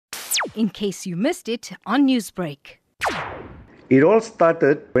in case you missed it on Newsbreak. It all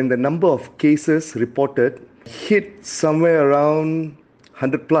started when the number of cases reported hit somewhere around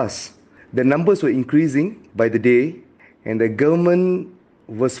 100 plus. The numbers were increasing by the day, and the government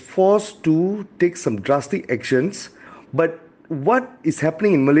was forced to take some drastic actions. But what is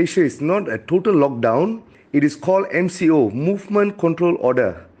happening in Malaysia is not a total lockdown. It is called MCO, Movement Control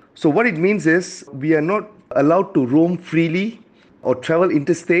Order. So what it means is we are not allowed to roam freely or travel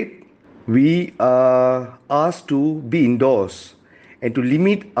interstate. We are asked to be indoors and to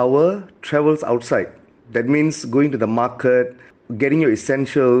limit our travels outside. That means going to the market, getting your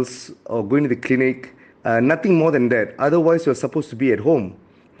essentials, or going to the clinic. Nothing more than that. Otherwise, you're supposed to be at home.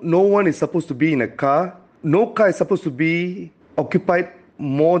 No one is supposed to be in a car. No car is supposed to be occupied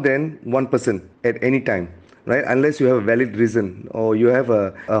more than one person at any time, right? Unless you have a valid reason or you have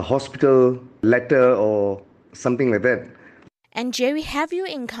a hospital letter or something like that. And Jerry, have you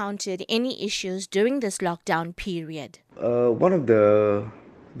encountered any issues during this lockdown period? One of the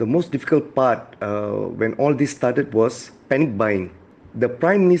most difficult part when all this started was panic buying. The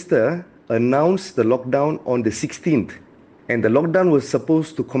Prime Minister announced the lockdown on the 16th, and the lockdown was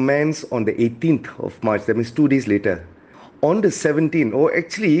supposed to commence on the 18th of March, that means 2 days later. On the 17th, or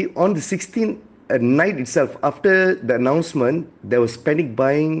actually on the 16th at night itself, after the announcement, there was panic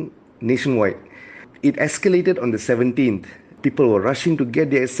buying nationwide. It escalated on the 17th. People were rushing to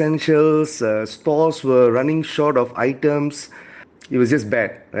get their essentials, stores were running short of items. It was just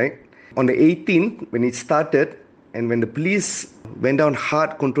bad, right? On the 18th, when it started, and when the police went down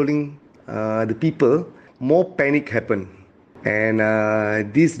hard controlling the people, more panic happened. And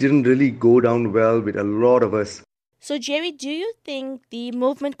this didn't really go down well with a lot of us. So, Jerry, do you think the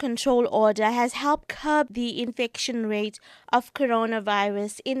movement control order has helped curb the infection rate of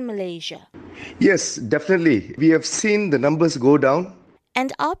coronavirus in Malaysia? Yes, definitely. We have seen the numbers go down.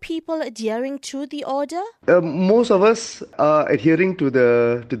 And are people adhering to the order? Most of us are adhering to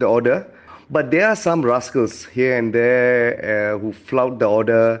the order, but there are some rascals here and there who flout the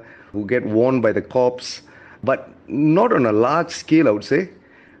order, who get warned by the cops, but not on a large scale, I would say.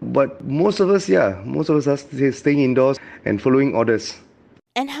 But most of us are staying indoors and following orders.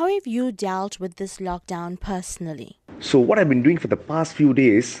 And how have you dealt with this lockdown personally? So what I've been doing for the past few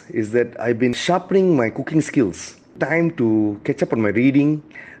days is that I've been sharpening my cooking skills. Time to catch up on my reading.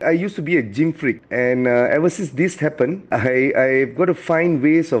 I used to be a gym freak, and ever since this happened, I've got to find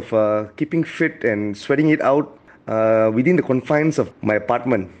ways of keeping fit and sweating it out within the confines of my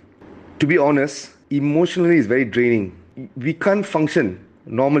apartment. To be honest, emotionally it's very draining. We can't function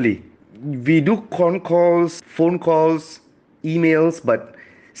normally. We do phone calls, emails, but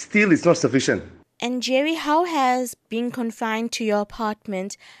still it's not sufficient. And Jerry, how has being confined to your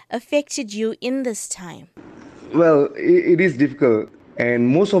apartment affected you in this time? Well, it is difficult, and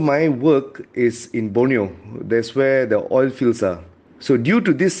most of my work is in Borneo. That's where the oil fields are. So due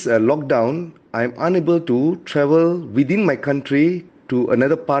to this lockdown, I'm unable to travel within my country to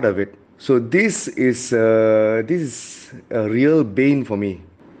another part of it. So this is a real bane for me.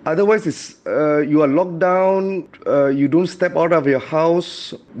 Otherwise, you are locked down, you don't step out of your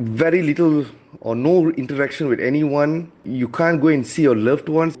house, very little or no interaction with anyone. You can't go and see your loved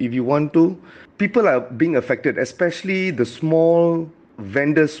ones if you want to. People are being affected, especially the small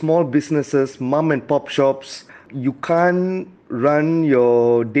vendors, small businesses, mom and pop shops. You can't run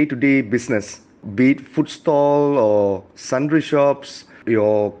your day-to-day business, be it food stall or sundry shops,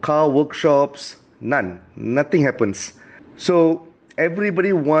 your car workshops, nothing happens. So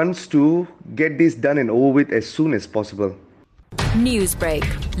everybody wants to get this done and over with as soon as possible. Newsbreak,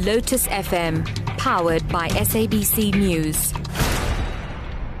 Lotus FM, powered by SABC News.